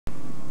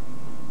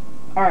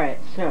Alright,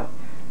 so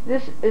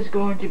this is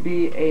going to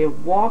be a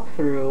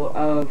walkthrough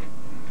of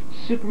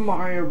Super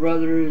Mario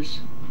Brothers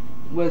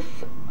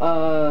with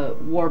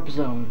warp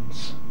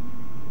zones.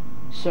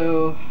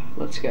 So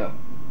let's go.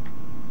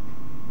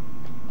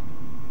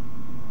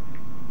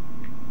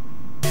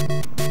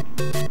 I'm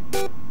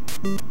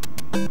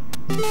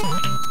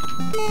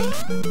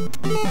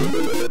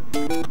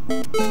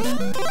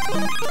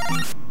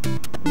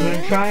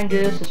gonna try and do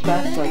this as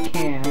fast as I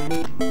can.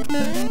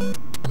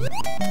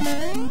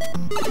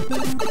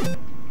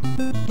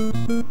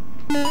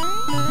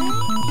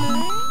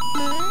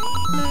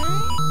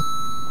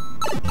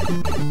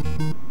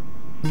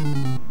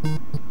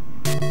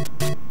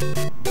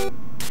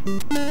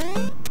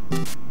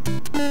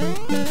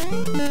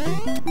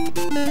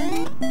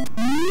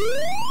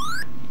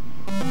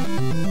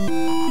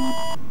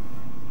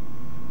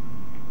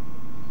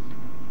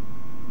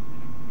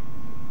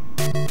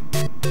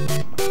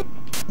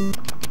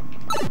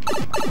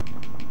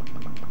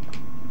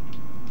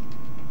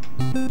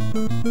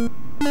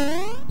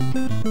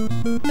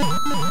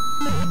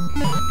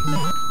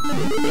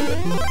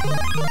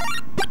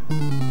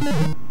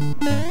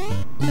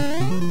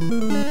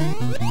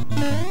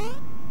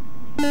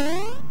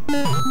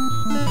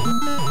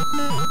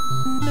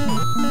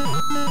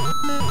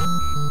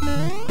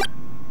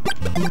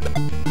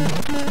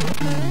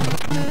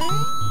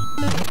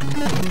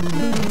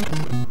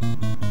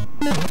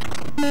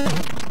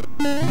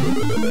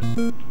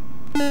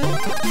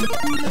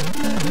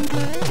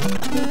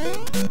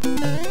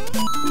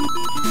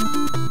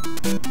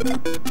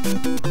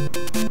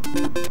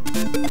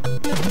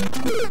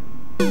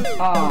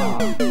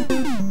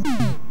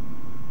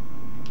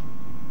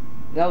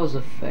 That was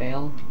a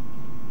fail.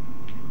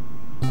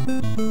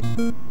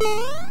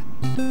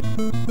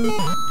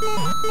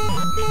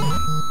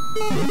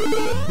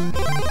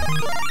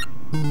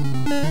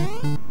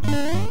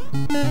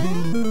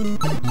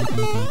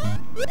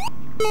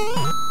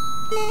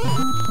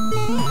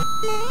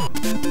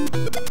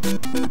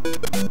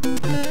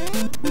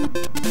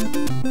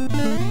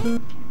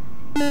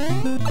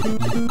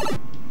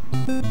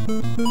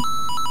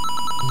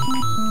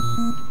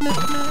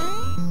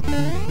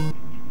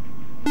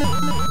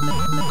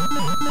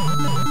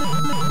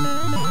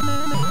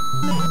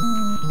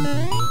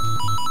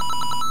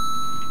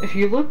 If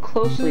you look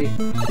closely,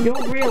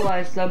 you'll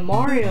realize that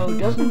Mario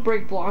doesn't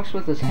break blocks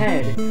with his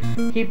head.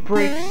 He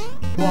breaks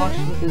blocks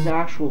with his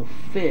actual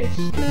fist.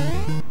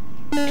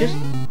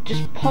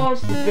 Just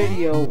pause the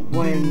video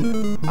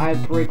when I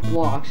break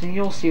blocks and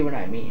you'll see what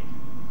I mean.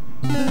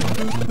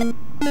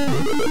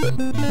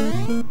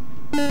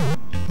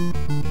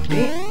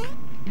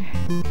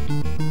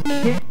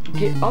 Can't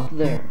get up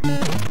there.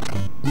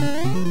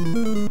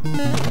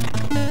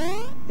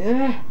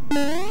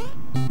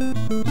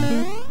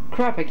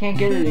 Crap, I can't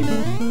get it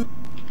anymore.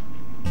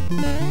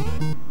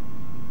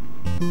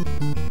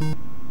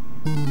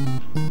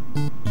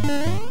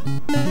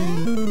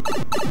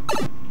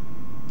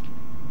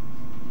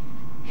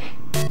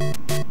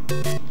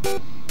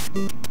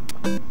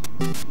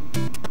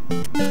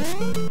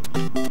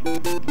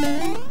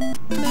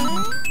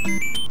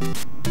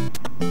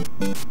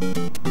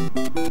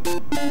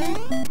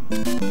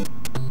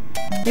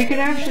 You can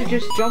actually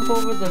just jump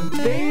over the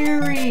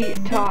very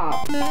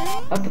top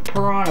of the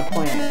piranha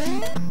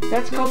plants.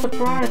 That's called the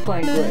piranha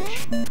plant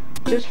glitch.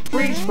 Just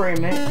freeze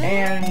frame it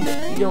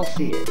and you'll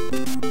see it.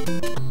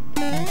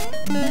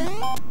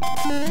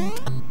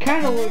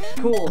 Kinda looks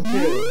cool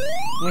too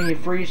when you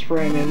freeze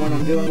frame it when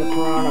I'm doing the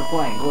piranha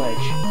plant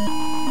glitch.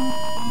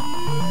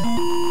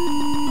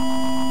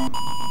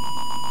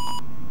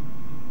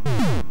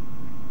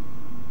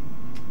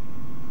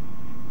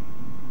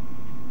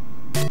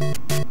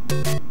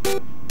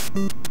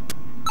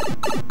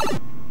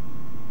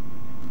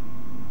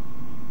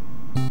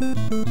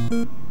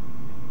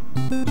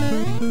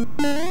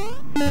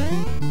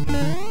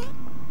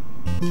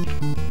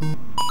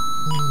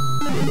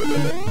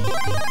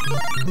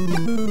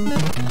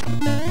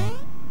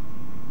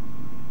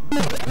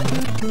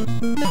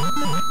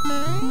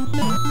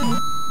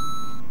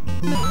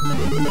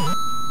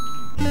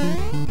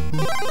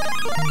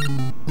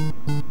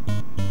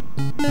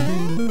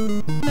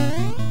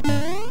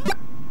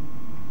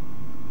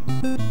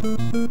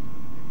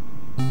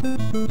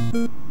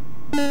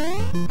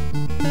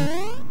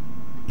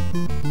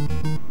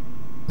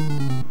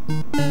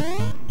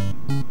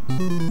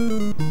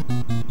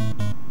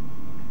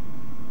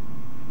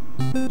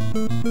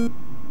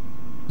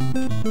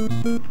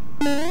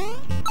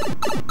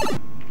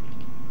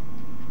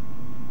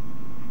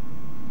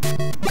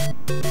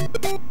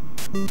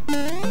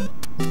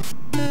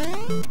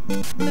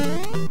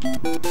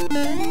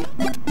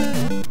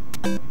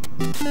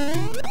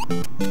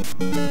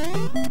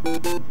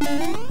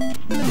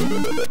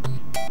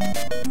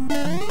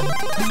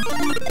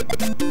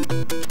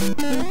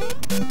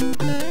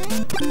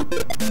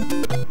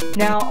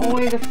 Now,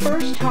 only the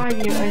first time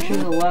you enter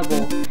the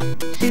level,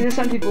 see this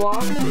empty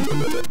block?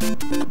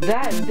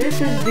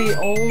 This is the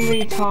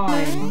only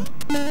time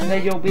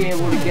that you'll be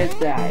able to get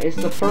that. It's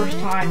the first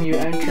time you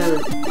enter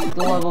the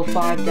level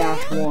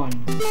 5-1.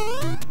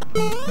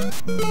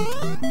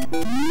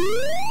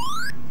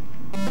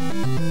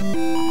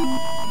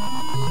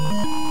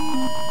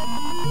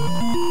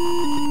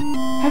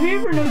 Have you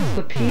ever noticed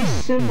the peace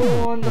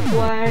symbol on the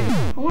flag?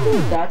 I wonder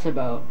what that's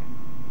about.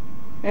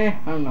 I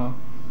don't know.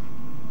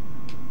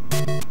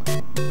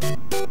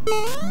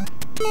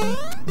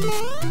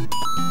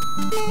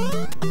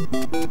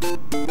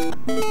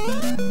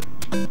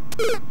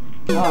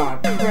 Ah,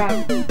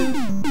 crap.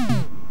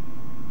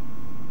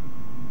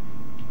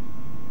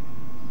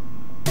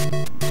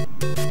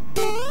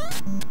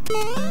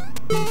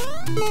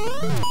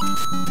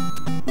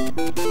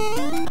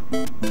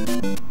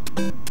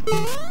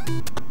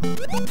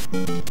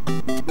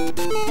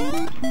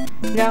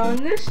 Now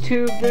in this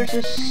tube, there's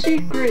a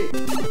secret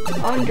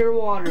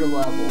underwater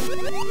level.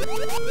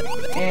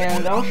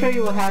 And I'll show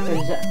you what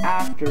happens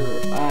after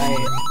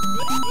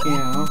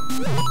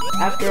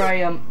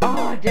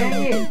oh,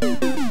 dang it!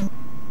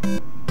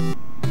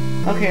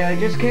 Okay,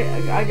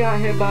 I got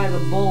hit by the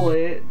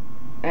bullet,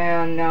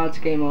 and now it's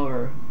game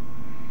over.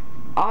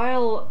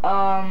 I'll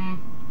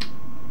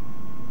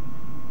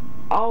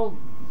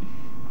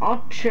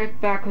check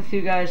back with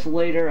you guys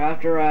later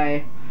after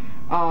I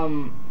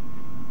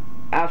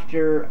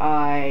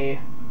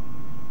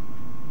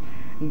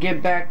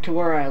get back to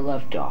where I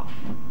left off.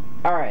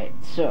 Alright,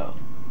 so,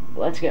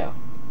 let's go.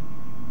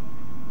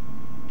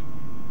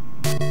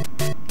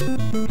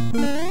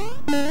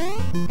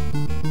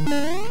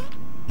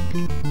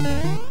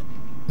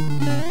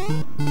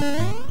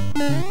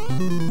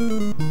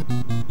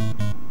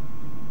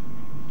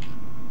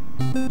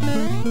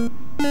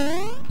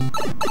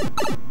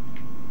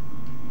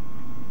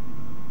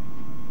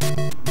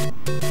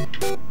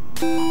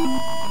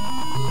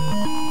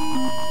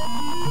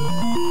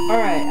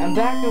 Alright, I'm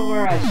back to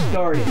where I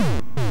started.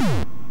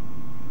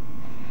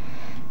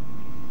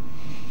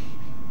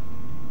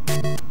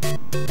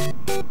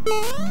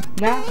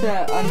 That's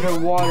that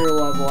underwater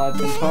level I've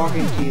been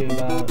talking to you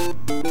about.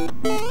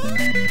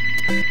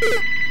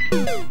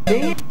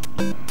 Dang it.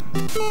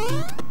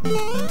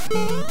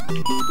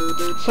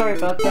 Sorry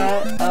about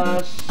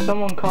that.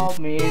 Someone called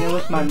me and it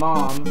was my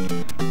mom.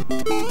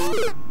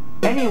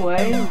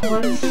 Anyway,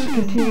 let's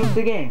continue with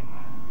the game.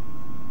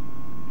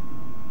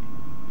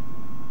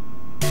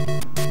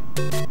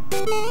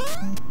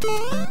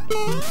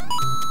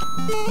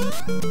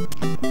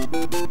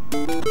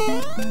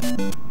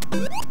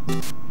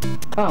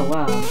 Oh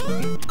wow.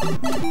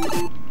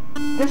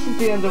 This is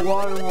the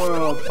underwater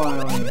world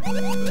finally.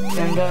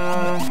 And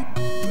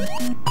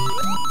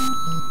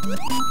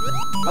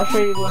I'll show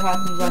you what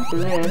happens after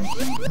this.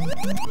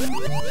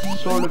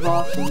 Sort of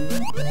awesome.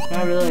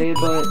 Not really,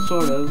 but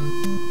sort of.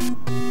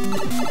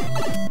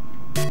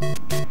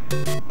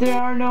 There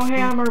are no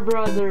Hammer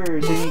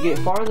Brothers, and you get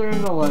farther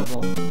in the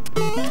level.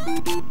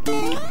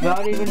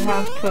 Not even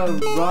have to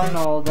run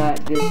all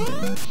that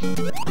distance.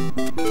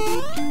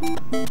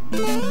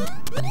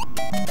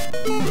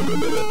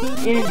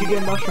 And you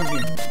get a mushroom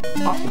here.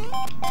 Awesome.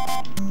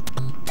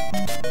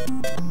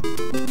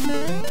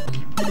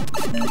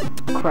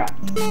 Crap.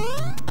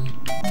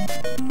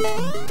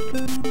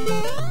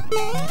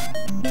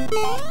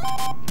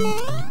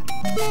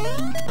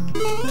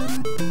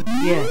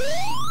 Yes,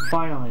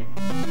 finally.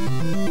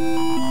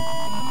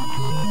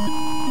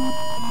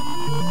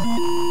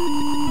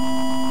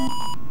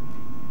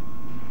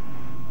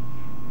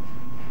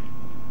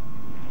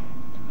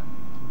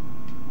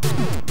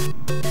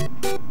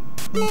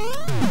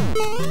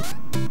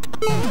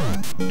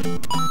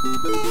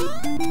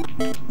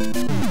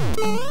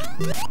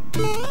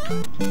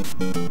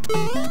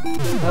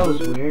 That was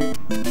weird.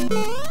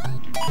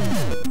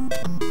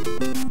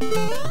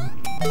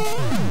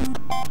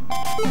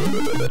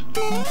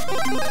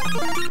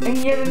 And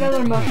yet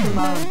another mushroom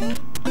on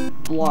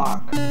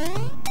block.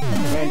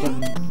 Random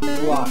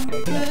block,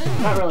 I guess.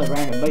 Not really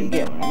random, but you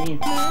get what I mean.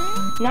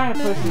 Not a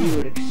person you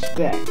would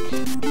expect.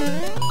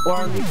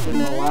 Or at least in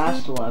the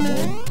last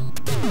level.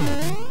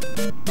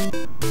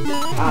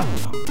 I don't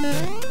know.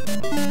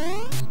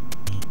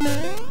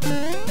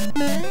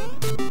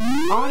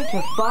 On to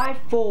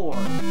 5-4.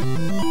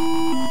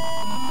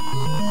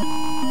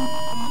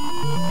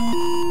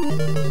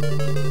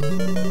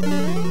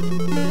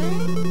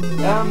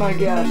 Oh my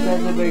gosh,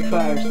 that's a big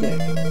fire stick.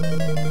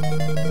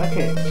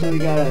 Okay, so we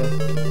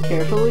gotta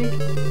carefully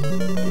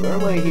do our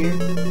way here.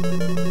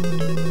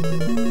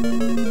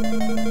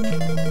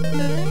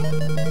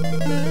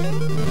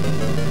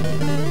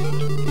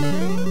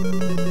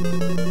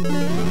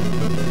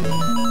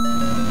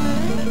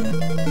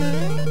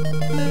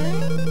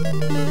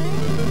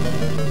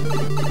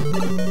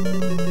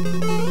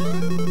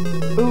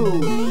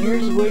 Ooh,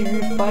 here's where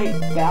you fight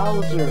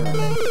Bowser.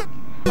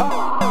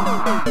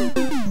 Ah!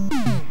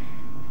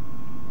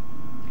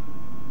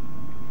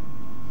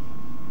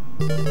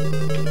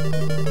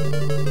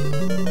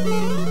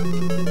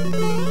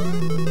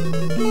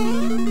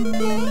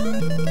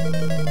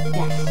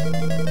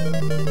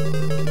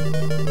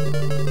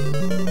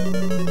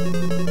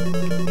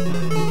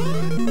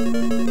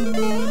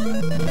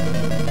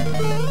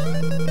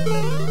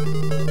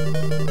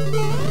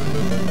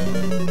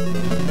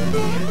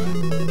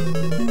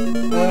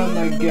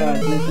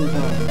 god, this is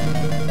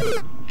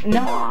hard.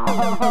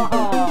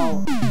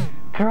 No!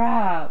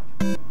 Crap!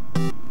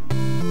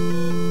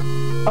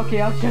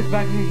 Okay, I'll check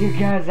back with you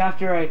guys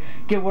after I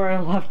get where I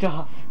left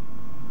off.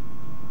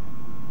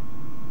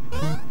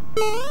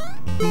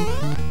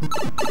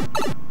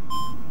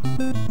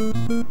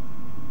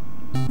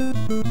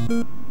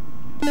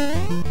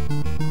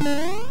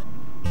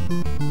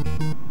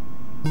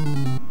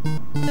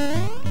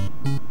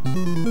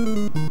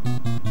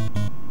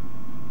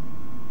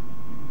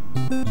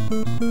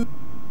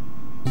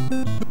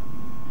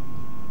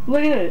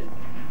 Look at it!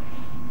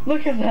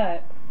 Look at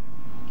that!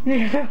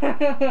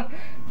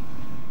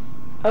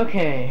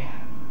 Okay.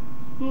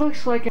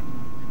 Looks like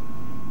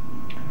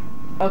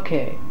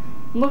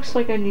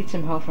I need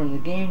some help from the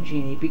Game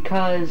Genie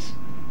because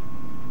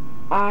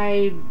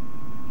I'm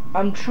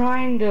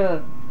trying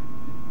to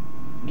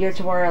get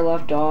to where I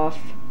left off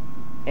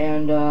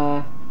and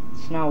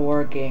it's not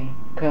working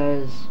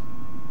because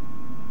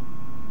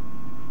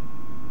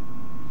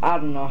I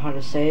don't know how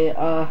to say it.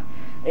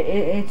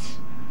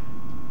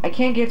 I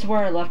can't get to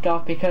where I left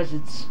off because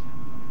it's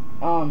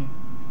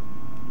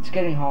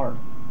getting hard.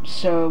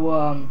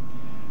 So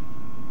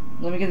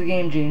let me get the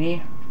Game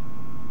Genie.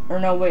 Or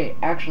no, wait,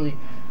 actually,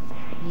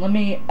 let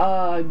me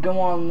go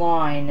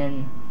online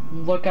and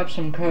look up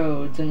some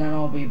codes, and then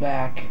I'll be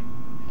back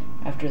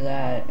after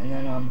that, and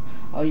then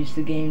I'll use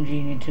the Game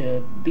Genie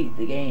to beat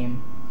the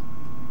game.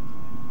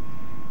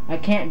 I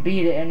can't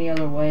beat it any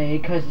other way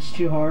because it's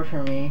too hard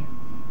for me.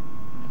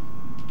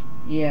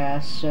 Yeah,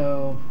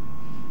 so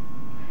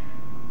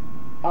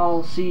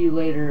I'll see you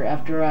later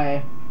after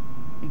I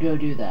go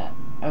do that.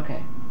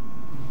 Okay.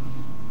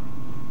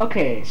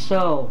 Okay,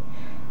 so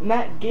I'm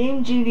at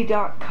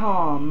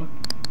GameGenie.com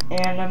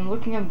and I'm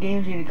looking up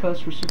Game Genie codes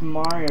for Super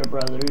Mario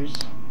Brothers.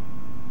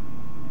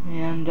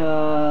 And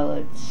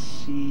let's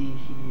see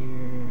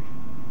here.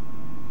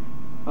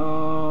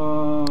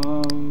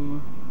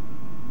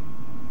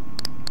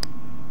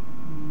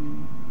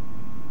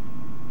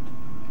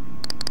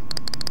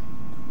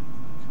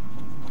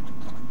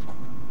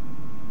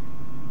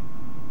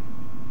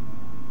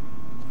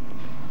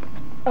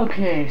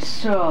 Okay,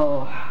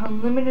 so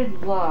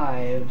unlimited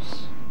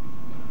lives.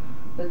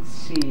 Let's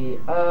see.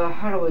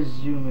 How do I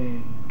zoom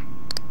in?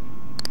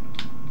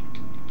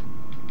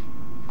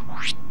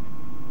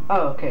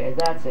 Oh, okay,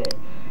 that's it.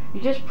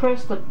 You just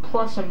press the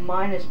plus and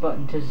minus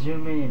button to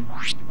zoom in.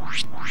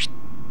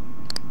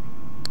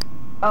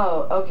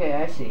 Oh, okay,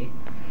 I see.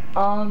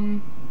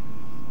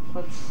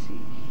 Let's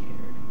see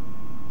here.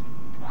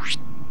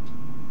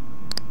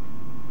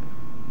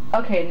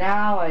 Okay,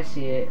 now I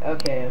see it.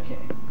 Okay.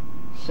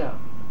 So,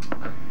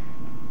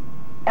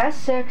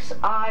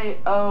 SXIOPO,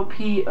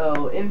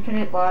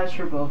 infinite lives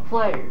for both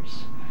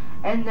players.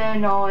 And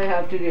then all I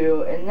have to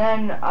do, and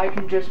then I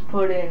can just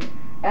put in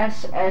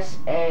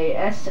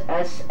SSA,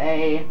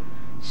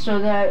 so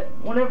that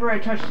whenever I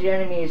touch the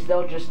enemies,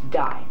 they'll just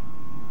die.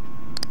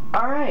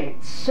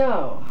 Alright,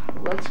 so,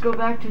 let's go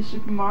back to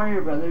Super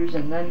Mario Brothers,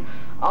 and then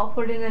I'll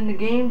put it in the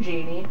Game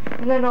Genie,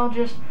 and then I'll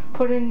just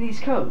put in these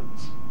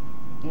codes.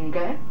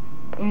 Okay?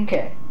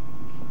 Okay.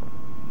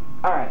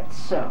 Alright,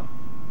 so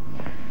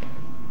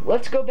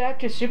let's go back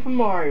to Super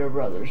Mario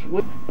Brothers.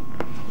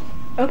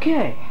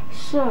 Okay,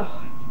 so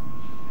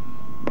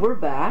we're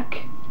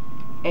back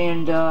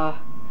and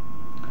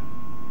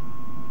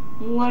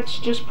let's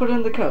just put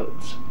in the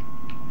codes.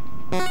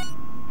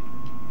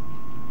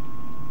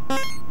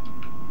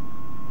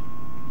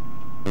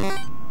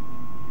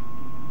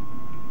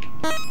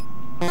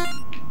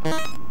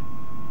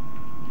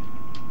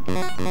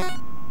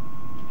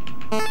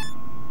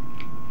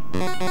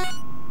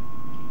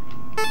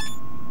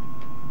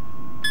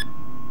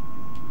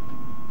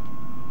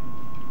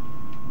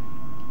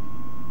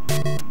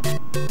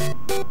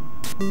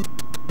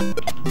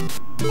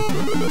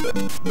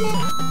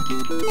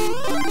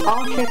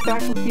 I'll check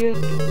back with you.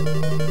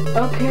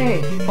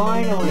 Okay,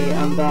 finally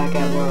I'm back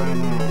at where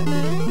I'm at.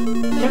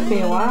 Took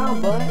me a while,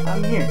 but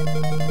I'm here.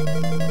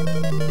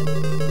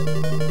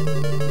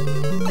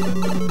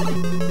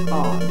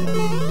 Oh no.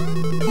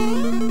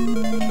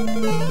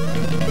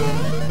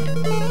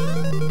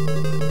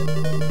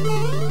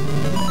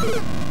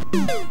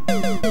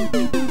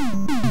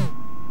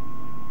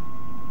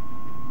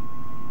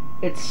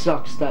 It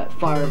sucks that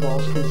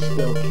fireballs can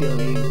still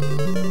kill you.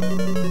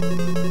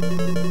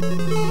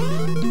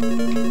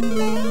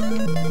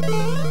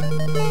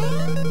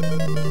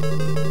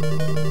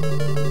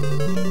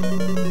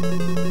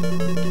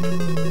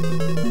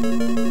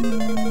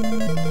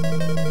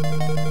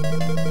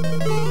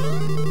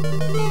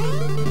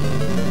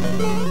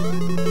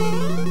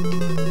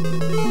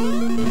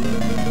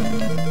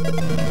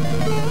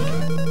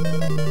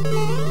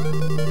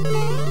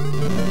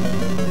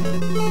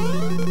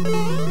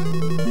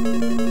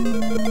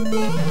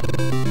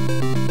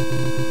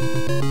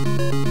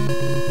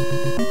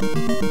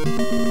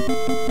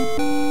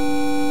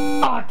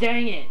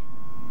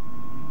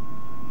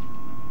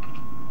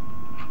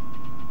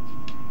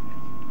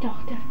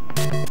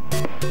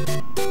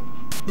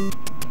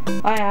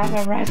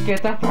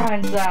 get the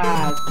princess!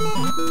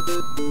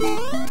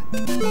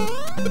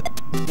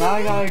 Now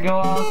I gotta go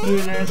out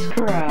through this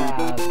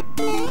crap.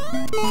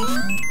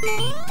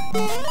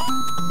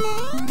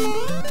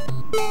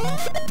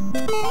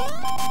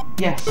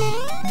 Yes!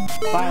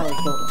 Finally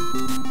killed him.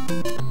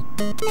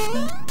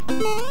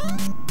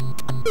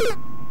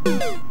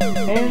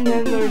 And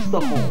then there's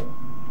the hole.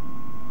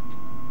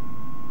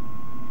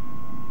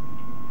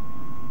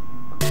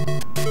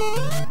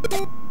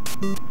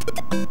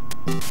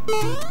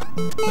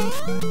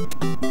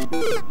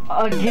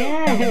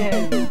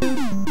 Again!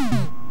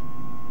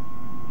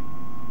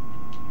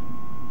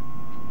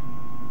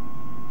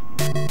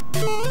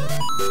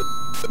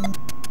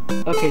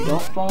 Okay,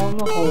 don't fall in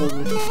the hole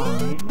this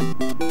time.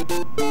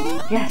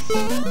 Yes!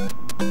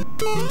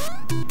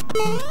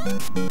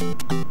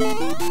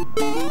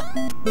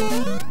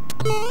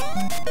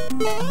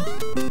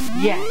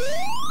 Yes!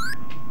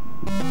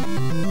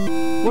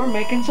 We're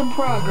making some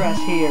progress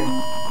here.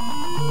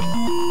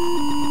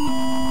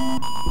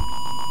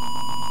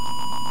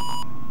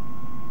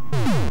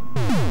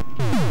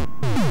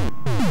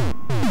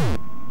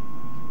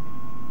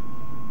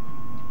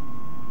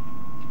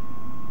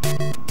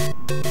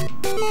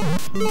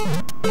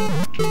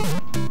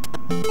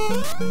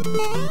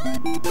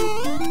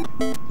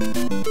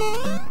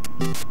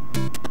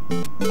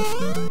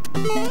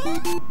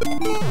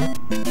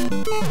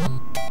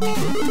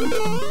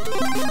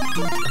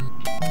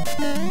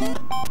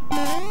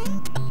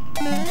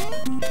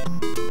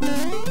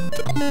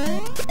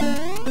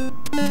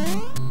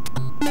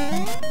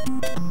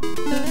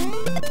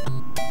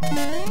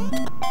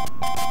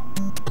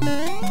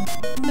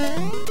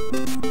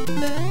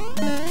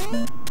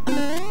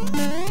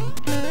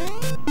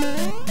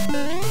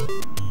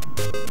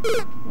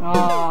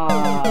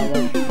 Ah,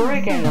 the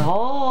freaking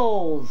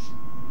holes!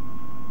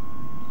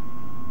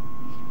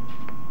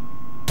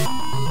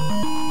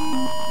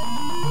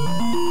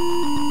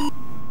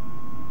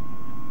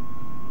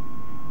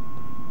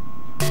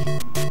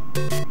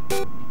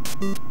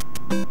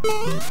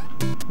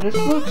 This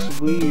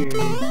looks weird.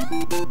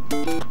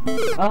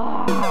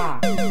 Ah!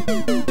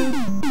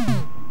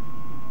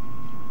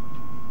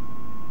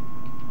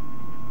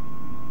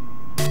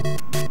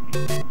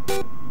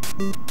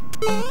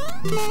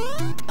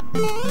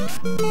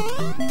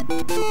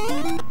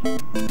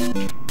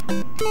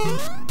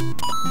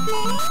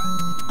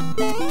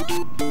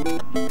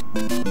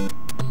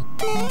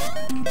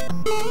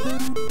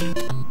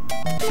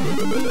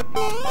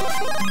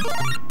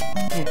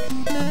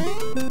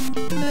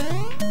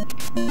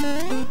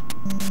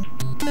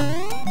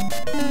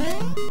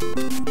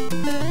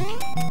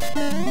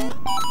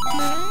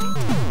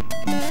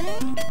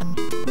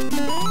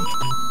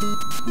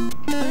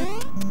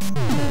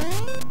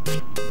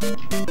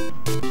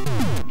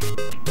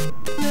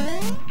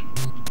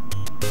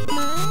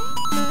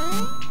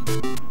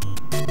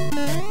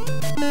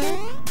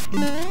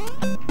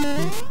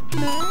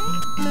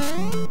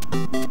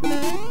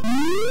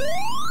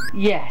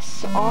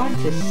 Yes, on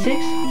to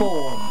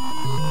 6-4.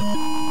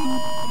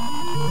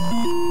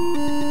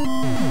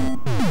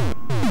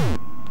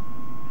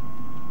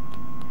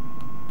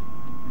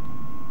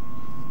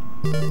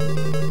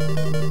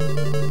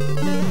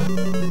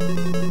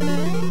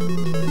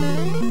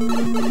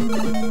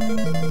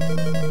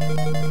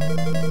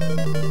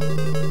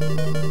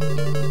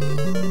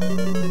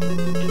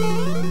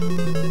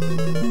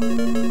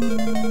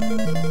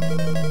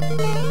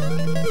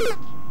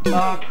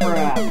 Oh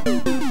crap.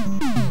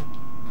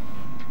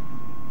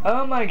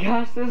 Oh my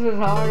gosh, this is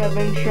hard. I've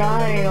been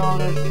trying all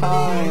this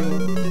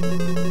time.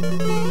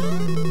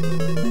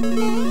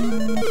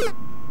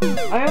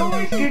 I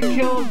always get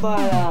killed by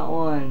that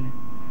one.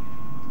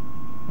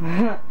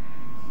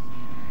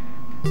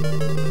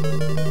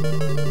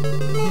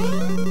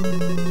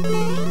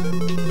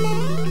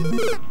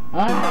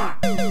 Ah!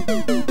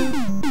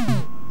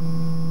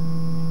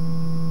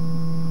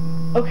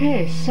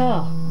 Okay,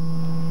 so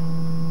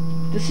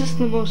this is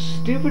the most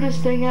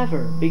stupidest thing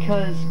ever,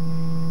 because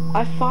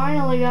I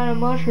finally got a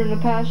mushroom to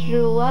pass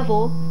through the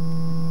level,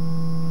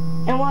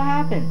 and what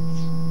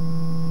happens?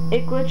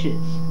 It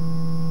glitches.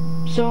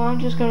 So I'm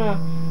just gonna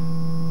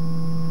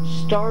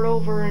start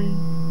over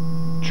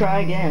and try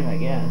again, I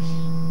guess.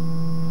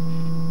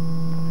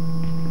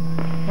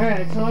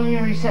 Alright, so let me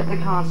reset the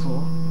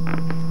console.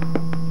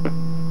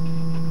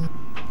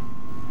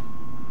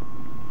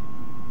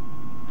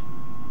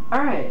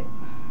 Alright,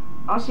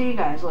 I'll see you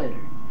guys later.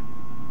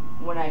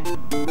 When I...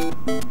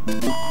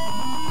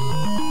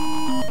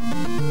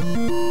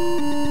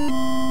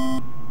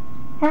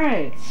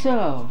 Alright,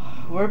 so,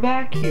 we're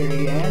back here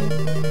again.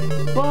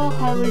 Well,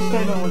 at least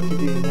I know what to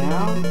do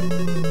now.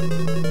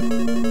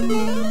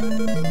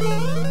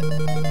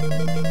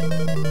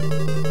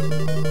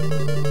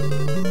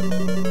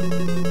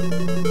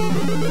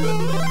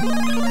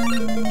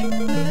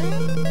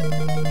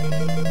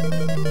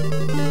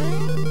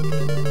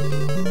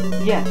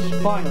 Yes,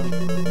 finally.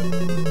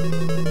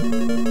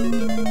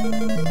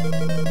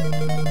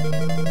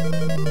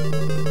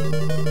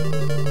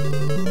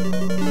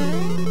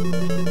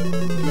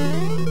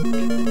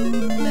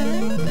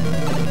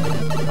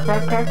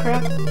 Crap, crap,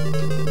 crap.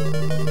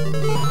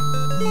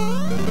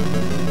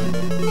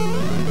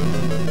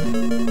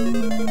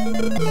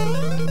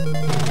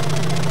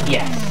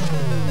 Yes.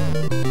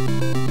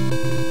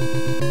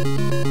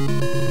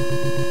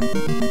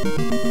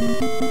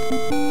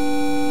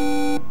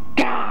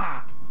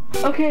 Gah!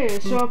 Okay,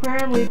 so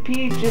apparently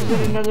Peach is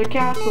in another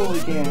castle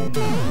again.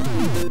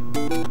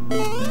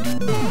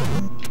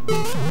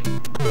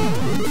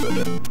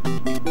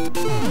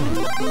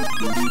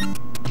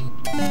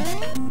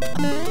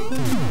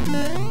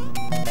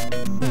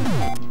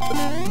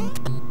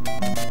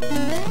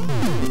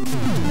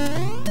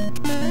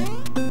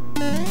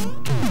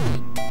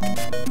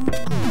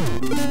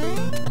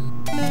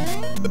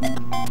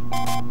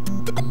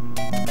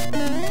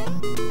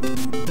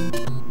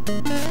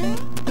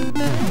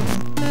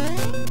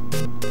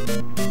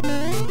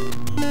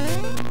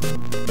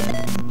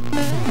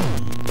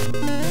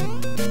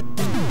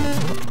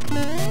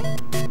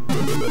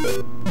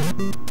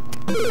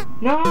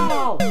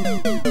 No!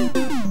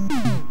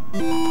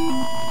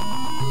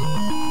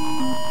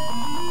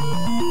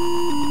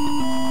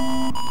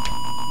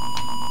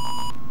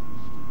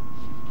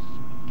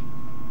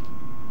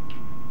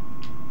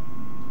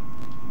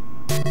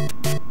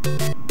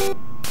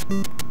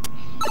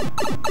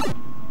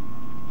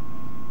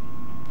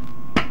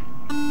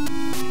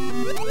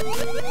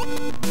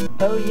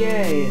 Oh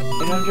yay,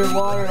 an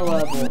underwater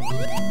level.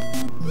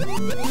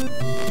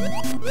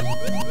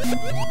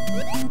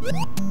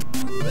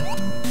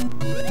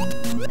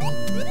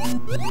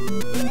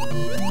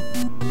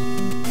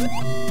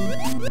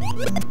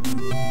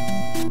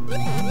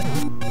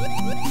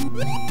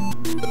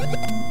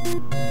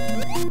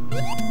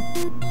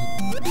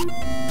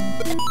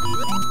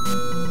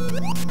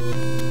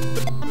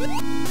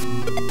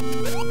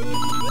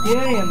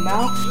 Yay, a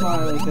mouth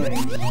smiley face.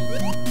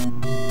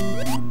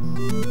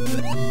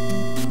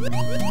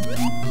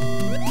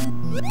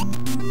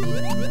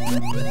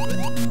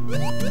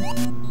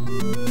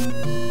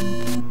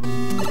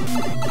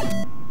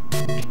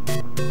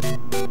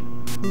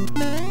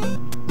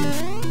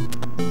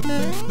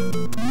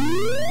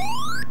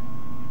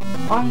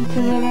 On to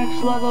the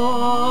next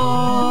level!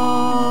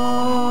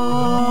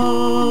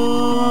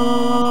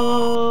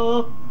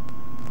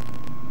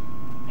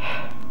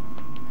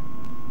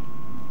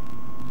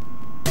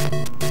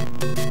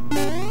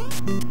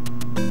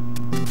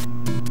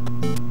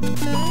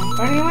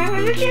 Anyway,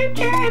 with the chip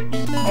chips!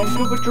 And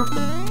Koopa Troopa.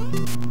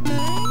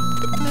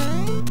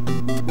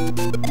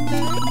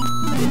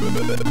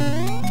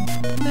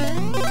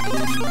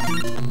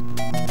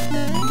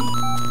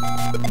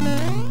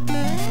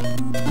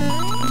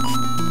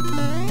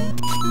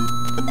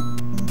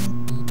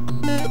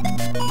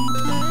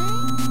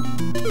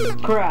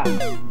 Crap.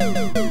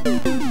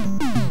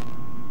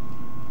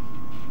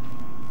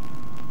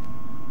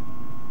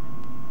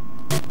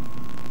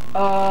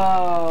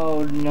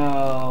 Oh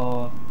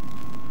no.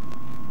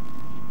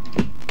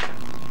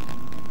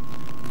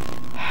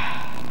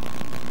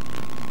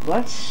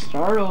 Let's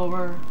start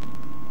over.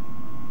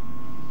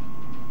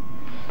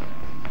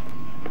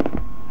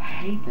 I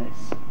hate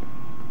this.